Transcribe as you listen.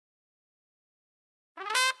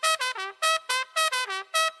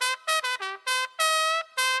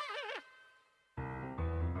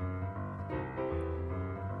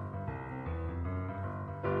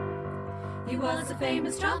was a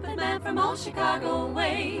famous trumpet man from old Chicago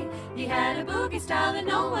way. He had a boogie style that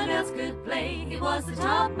no one else could play. He was the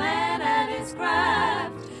top man at his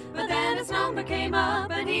craft. But then his number came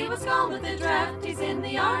up and he was gone with the draft. He's in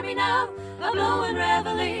the army now, a blowin'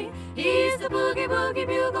 reveille. He's the boogie woogie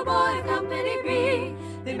bugle boy of Company B.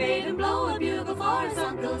 They made him blow a bugle for his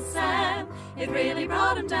Uncle Sam. It really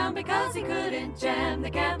brought him down because he couldn't jam.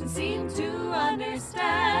 The captain seemed to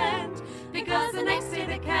understand, because the next day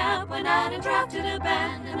the cap went out and drafted a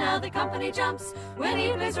band. And now the company jumps when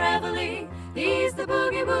he plays reveille. He's the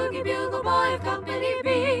boogie woogie bugle boy of Company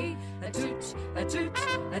B. A toot, a toot,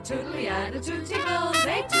 a tootly and a toot. He blows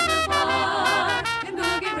eight to the bar in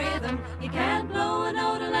boogie rhythm. He can't blow a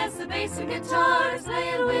note unless the bass and guitar is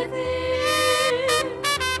playing with him.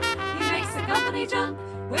 He makes the company jump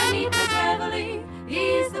when he plays reveille.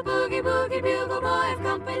 He's the boogie woogie bugle boy of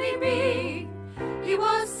Company B. He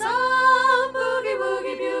was some boogie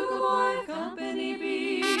woogie bugle boy of Company B.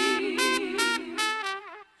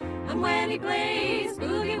 And when he plays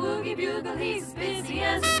boogie woogie bugle, he's as busy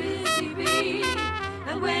as a busy bee.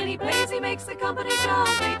 And when he plays, he makes the company jump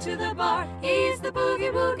right to the bar. He's the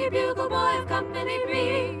boogie woogie bugle boy of Company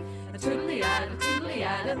B. A tootly-adam,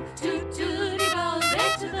 toot toot, he blows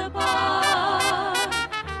it to the bar.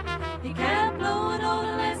 He can't blow a note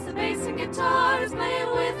unless the bass and guitar is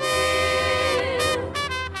playing with him.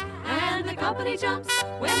 And the company jumps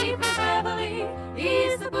when he plays reveille.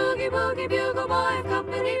 He's the boogie woogie bugle boy of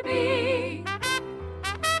Company B.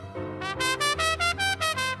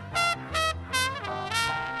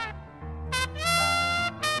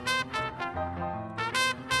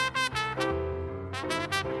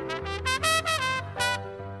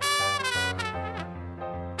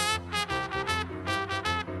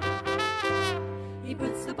 He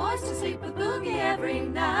puts the boys to sleep with boogie every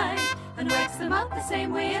night and wakes them up the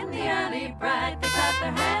same way in the early bright. They clap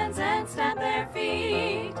their hands and stamp their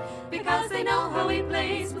feet because they know how he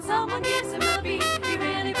plays. When someone gives him a beat, he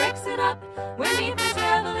really breaks it up when he plays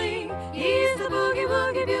reveille. He's the boogie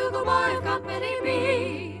woogie bugle boy of Company B.